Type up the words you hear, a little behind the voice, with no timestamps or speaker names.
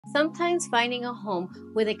Sometimes finding a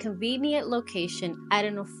home with a convenient location at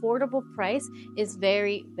an affordable price is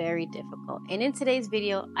very, very difficult. And in today's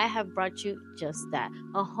video, I have brought you just that.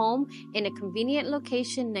 A home in a convenient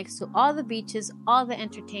location next to all the beaches, all the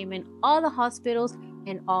entertainment, all the hospitals,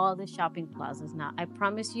 and all the shopping plazas. Now, I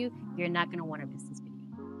promise you, you're not going to want to miss this video.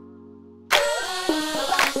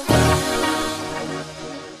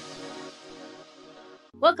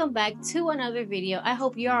 Welcome back to another video. I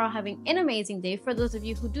hope you are all having an amazing day. For those of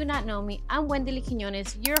you who do not know me, I'm Wendy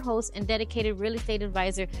Quinones, your host and dedicated real estate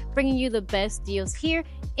advisor, bringing you the best deals here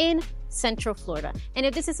in Central Florida. And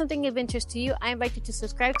if this is something of interest to you, I invite you to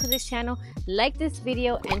subscribe to this channel, like this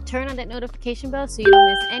video, and turn on that notification bell so you don't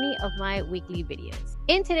miss any of my weekly videos.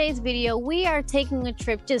 In today's video, we are taking a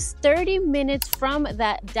trip just 30 minutes from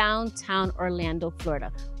that downtown Orlando,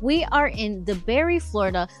 Florida. We are in DeBary,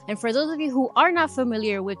 Florida. And for those of you who are not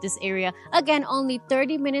familiar with this area, again, only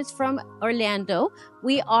 30 minutes from Orlando.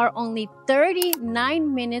 We are only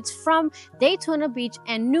 39 minutes from Daytona Beach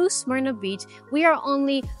and New Smyrna Beach. We are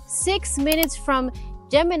only 6 minutes from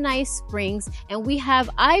Gemini Springs, and we have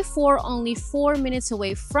I-4 only 4 minutes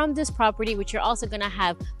away from this property, which you're also gonna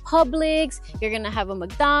have Publix, you're gonna have a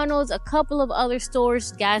McDonald's, a couple of other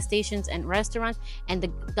stores, gas stations, and restaurants,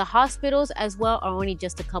 and the hospitals as well are only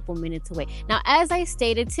just a couple minutes away. Now, as I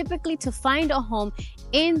stated, typically to find a home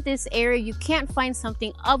in this area, you can't find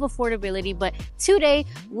something of affordability, but today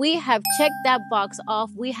we have checked that box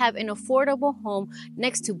off. We have an affordable home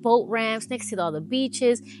next to boat ramps, next to all the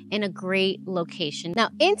beaches, in a great location. Now,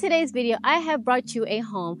 in today's video, I have brought you a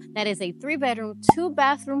home that is a 3-bedroom,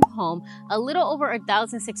 2-bathroom home, a little over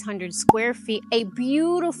 1,600 square feet, a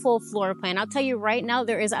beautiful floor plan. I'll tell you right now,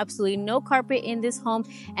 there is absolutely no carpet in this home,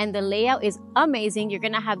 and the layout is amazing. You're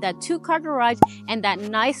gonna have that 2-car garage and that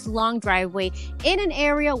nice long driveway in an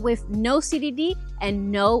area with no CDD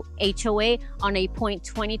and no HOA on a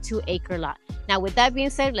 0.22 acre lot. Now, with that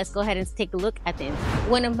being said, let's go ahead and take a look at the inside.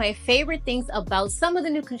 One of my favorite things about some of the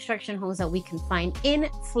new construction homes that we can find in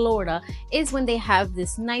Florida is when they have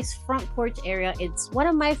this nice front porch area. It's one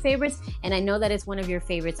of my favorites, and I know that it's one of your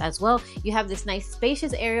favorites as well. You have this nice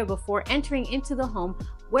spacious area before entering into the home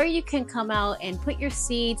where you can come out and put your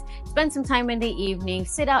seats, spend some time in the evening,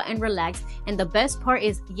 sit out and relax. And the best part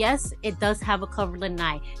is, yes, it does have a covered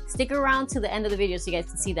lanai. Stick around to the end of the video so you guys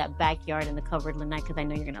can see that backyard and the covered lanai, because I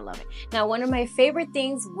know you're gonna love it. Now, one of my favorite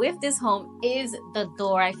things with this home is the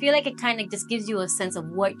door. I feel like it kind of just gives you a sense of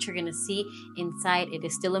what you're gonna see inside. It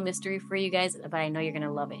is still a mystery for you guys, but I know you're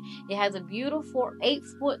gonna love it. It has a beautiful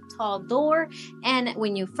 8-foot tall door, and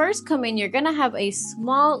when you first come in, you're gonna have a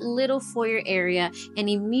small little foyer area, and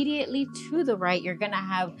immediately to the right, you're gonna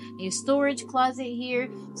have a storage closet here,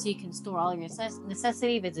 so you can store all your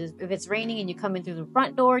necessity. If it's raining and you come in through the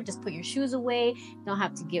front door, just put your shoes away, don't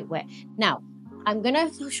have to get wet. Now, I'm gonna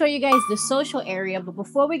show you guys the social area, but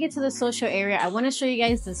before we get to the social area, I want to show you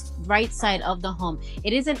guys this right side of the home.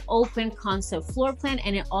 It is an open concept floor plan,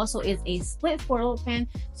 and it also is a split floor plan,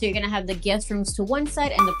 so you're gonna have the guest rooms to one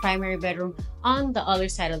side and the primary bedroom on the other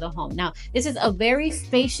side of the home. Now, this is a very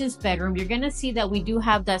spacious bedroom. You're gonna see that we do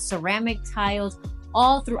have that ceramic tiles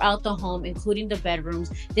all throughout the home, including the bedrooms.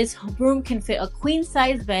 This room can fit a queen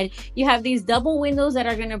size bed. You have these double windows that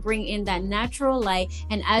are going to bring in that natural light,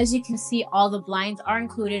 and as you can see, all the blinds are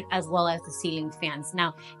included, as well as the ceiling fans.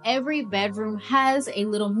 Now, every bedroom has a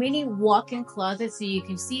little mini walk-in closet, so you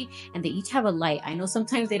can see, and they each have a light. I know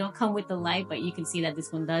sometimes they don't come with the light, but you can see that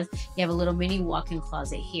this one does. You have a little mini walk-in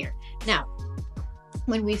closet here. Now,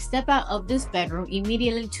 when we step out of this bedroom,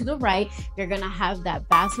 immediately to the right, you're gonna have that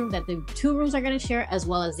bathroom that the 2 rooms are gonna share, as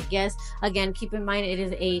well as the guests. Again, keep in mind, it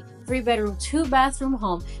is a 3-bedroom, 2-bathroom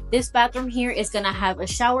home. This bathroom here is gonna have a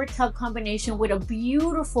shower tub combination with a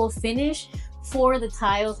beautiful finish for the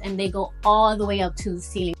tiles, and they go all the way up to the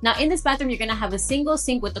ceiling. Now, in this bathroom, you're gonna have a single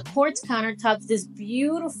sink with the quartz countertops, this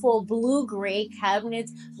beautiful blue-gray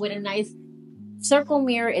cabinets with a nice circle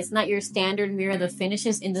mirror. It's not your standard mirror. The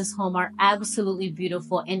finishes in this home are absolutely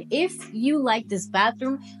beautiful. And if you like this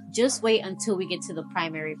bathroom, just wait until we get to the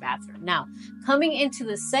primary bathroom. Now, coming into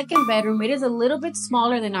the second bedroom, it is a little bit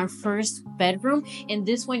smaller than our first bedroom. In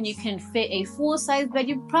this one, you can fit a full-size bed.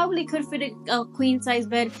 You probably could fit a queen-size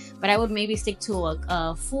bed, but I would maybe stick to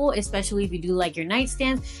a full, especially if you do like your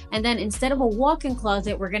nightstands. And then instead of a walk-in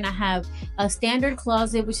closet, we're gonna have a standard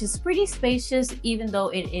closet, which is pretty spacious, even though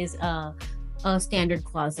it is standard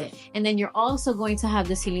closet. And then you're also going to have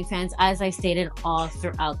the ceiling fans, as I stated, all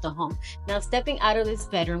throughout the home. Now, stepping out of this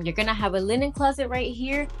bedroom, you're going to have a linen closet right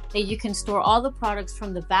here that you can store all the products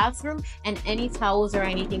from the bathroom and any towels or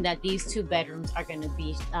anything that these two bedrooms are going to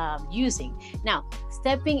be using. Now,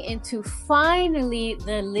 stepping into finally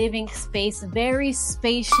the living space, very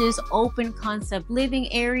spacious, open concept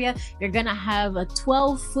living area. You're going to have a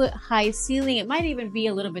 12-foot high ceiling. It might even be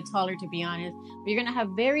a little bit taller, to be honest, but you're going to have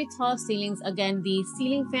very tall ceilings. Again, the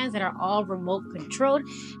ceiling fans that are all remote controlled.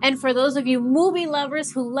 And for those of you movie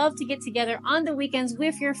lovers who love to get together on the weekends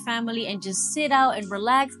with your family and just sit out and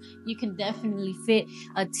relax, you can definitely fit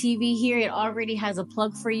a TV here. It already has a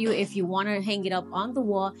plug for you. If you want to hang it up on the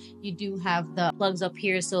wall, you do have the plugs up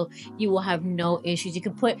here, so you will have no issues. You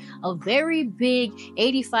can put a very big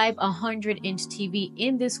 85, 100-inch TV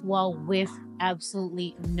in this wall with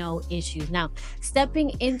absolutely no issues. Now,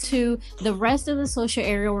 stepping into the rest of the social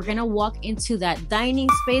area, we're gonna walk into that dining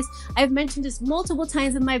space. I've mentioned this multiple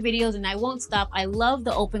times in my videos and I won't stop. I love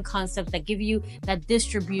the open concept that give you that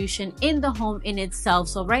distribution in the home in itself.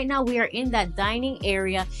 So right now we are in that dining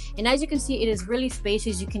area, and as you can see, it is really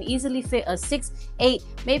spacious. You can easily fit a 6, 8,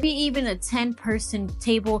 maybe even a 10-person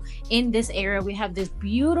table in this area. We have this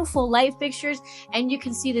beautiful light fixtures, and you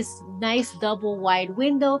can see this nice double wide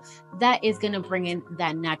window that is going to bring in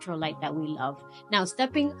that natural light that we love. Now,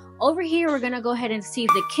 stepping over here, we're going to go ahead and see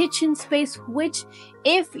the kitchen space, which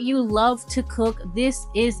if you love to cook, this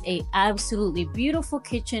is a absolutely beautiful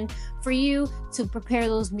kitchen for you to prepare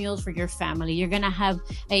those meals for your family. You're going to have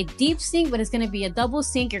a deep sink, but it's going to be a double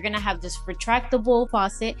sink. You're going to have this retractable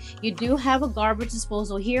faucet. You do have a garbage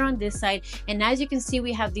disposal here on this side. And as you can see,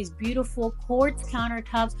 we have these beautiful quartz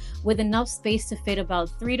countertops with enough space to fit about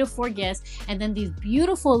 3 to 4 guests. And then these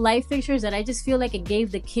beautiful light fixtures that I just feel like it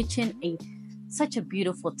gave the kitchen such a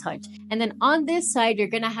beautiful touch. And then on this side, you're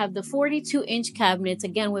gonna have the 42-inch cabinets,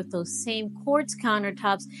 again with those same quartz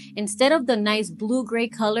countertops. Instead of the nice blue-gray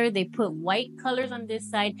color, they put white colors on this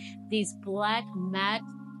side. These black matte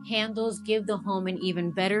handles give the home an even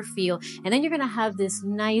better feel. And then you're gonna have this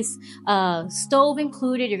nice stove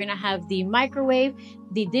included. You're gonna have the microwave,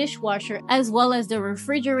 the dishwasher, as well as the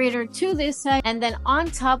refrigerator to this side. And then on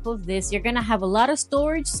top of this, you're gonna have a lot of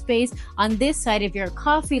storage space on this side. If you're a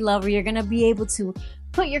coffee lover, you're gonna be able to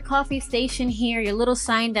put your coffee station here, your little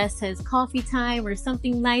sign that says coffee time or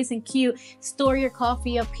something nice and cute. Store your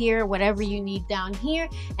coffee up here, whatever you need down here.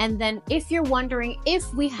 And then if you're wondering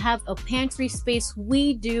if we have a pantry space,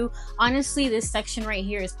 we do. Honestly, this section right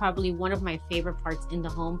here is probably one of my favorite parts in the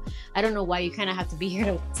home. I don't know why, you kind of have to be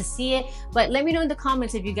here to see it, but let me know in the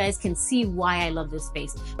comments if you guys can see why I love this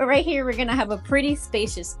space. But right here, we're gonna have a pretty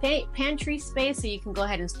spacious pantry space, so you can go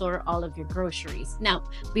ahead and store all of your groceries. Now,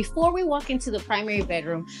 before we walk into the primary bedroom,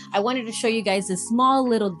 I wanted to show you guys this small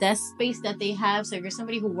little desk space that they have. So if you're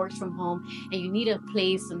somebody who works from home and you need a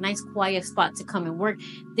place, a nice quiet spot to come and work,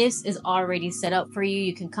 this is already set up for you.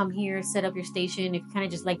 You can come here, set up your station. If you kind of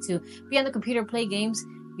just like to be on the computer, play games,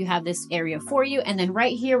 you have this area for you. And then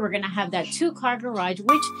right here, we're gonna have that 2-car garage,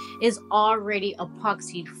 which is already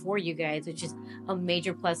epoxied for you guys, which is a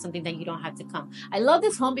major plus, something that you don't have to come. I love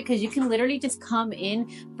this home because you can literally just come in,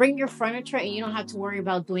 bring your furniture, and you don't have to worry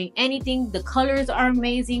about doing anything. The colors are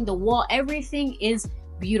amazing, the wall, everything is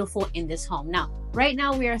beautiful in this home. Now, right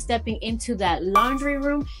now we are stepping into that laundry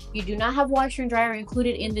room. You do not have washer and dryer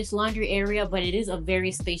included in this laundry area, but it is a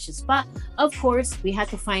very spacious spot. Of course, we had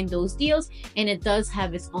to find those deals, and it does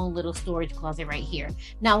have its own little storage closet right here.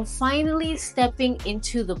 Now, finally stepping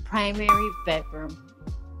into the primary bedroom.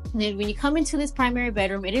 And then when you come into this primary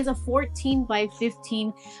bedroom, it is a 14 by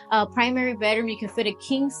 15 primary bedroom. You can fit a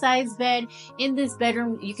king size bed in this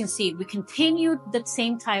bedroom. You can see we continued the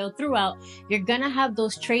same tile throughout. You're gonna have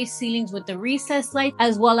those tray ceilings with the recessed light,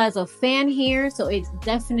 as well as a fan here. So it's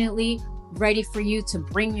definitely ready for you to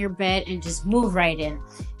bring your bed and just move right in.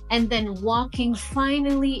 And then walking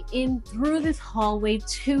finally in through this hallway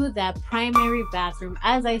to that primary bathroom.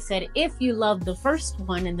 As I said, if you love the first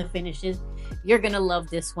one and the finishes, you're gonna love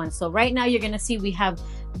this one. So right now you're gonna see we have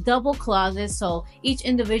double closets, so each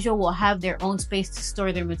individual will have their own space to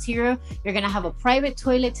store their material. You're gonna have a private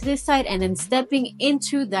toilet to this side, and then stepping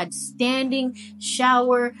into that standing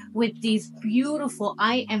shower with these beautiful,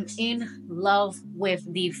 I am in love with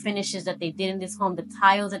the finishes that they did in this home, the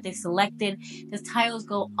tiles that they selected. The tiles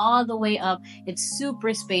go all the way up. It's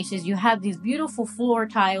super spacious. You have these beautiful floor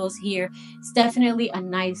tiles here. It's definitely a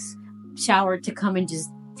nice shower to come and just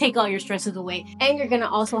take all your stresses away. And you're gonna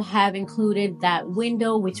also have included that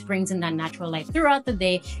window, which brings in that natural light throughout the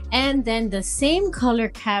day. And then the same color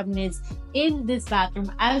cabinets in this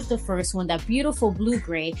bathroom as the first one, that beautiful blue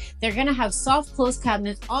gray. They're gonna have soft close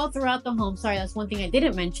cabinets all throughout the home. Sorry, that's one thing I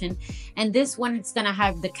didn't mention. And this one, it's gonna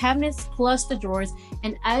have the cabinets plus the drawers.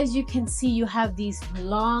 And as you can see, you have these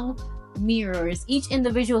long mirrors. Each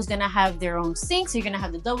individual is gonna have their own sink. So you're gonna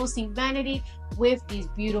have the double sink vanity with these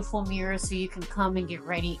beautiful mirrors, so you can come and get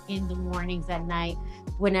ready in the mornings, at night,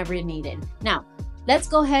 whenever needed. Now, let's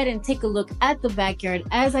go ahead and take a look at the backyard.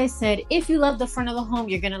 As I said, if you love the front of the home,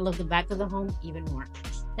 you're gonna love the back of the home even more.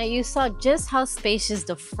 Now, you saw just how spacious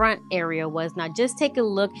the front area was. Now just take a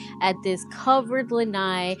look at this covered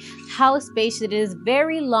lanai, how spacious it is,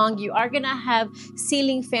 very long. You are gonna have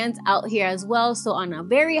ceiling fans out here as well. So on a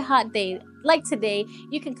very hot day like today,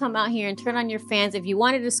 you can come out here and turn on your fans. If you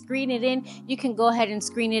wanted to screen it in, you can go ahead and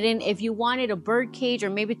screen it in. If you wanted a bird cage, or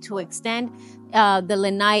maybe to extend the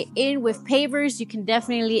lanai in with pavers, you can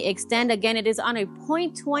definitely extend. Again, it is on a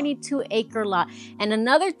 0.22 acre lot. And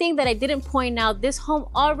another thing that I didn't point out, this home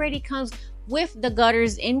already comes with the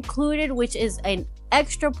gutters included, which is an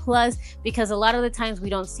extra plus, because a lot of the times we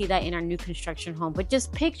don't see that in our new construction home. But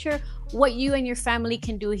just picture what you and your family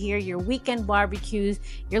can do here, your weekend barbecues,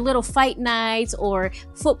 your little fight nights or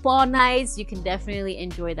football nights. You can definitely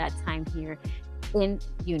enjoy that time here in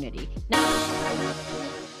unity. Now,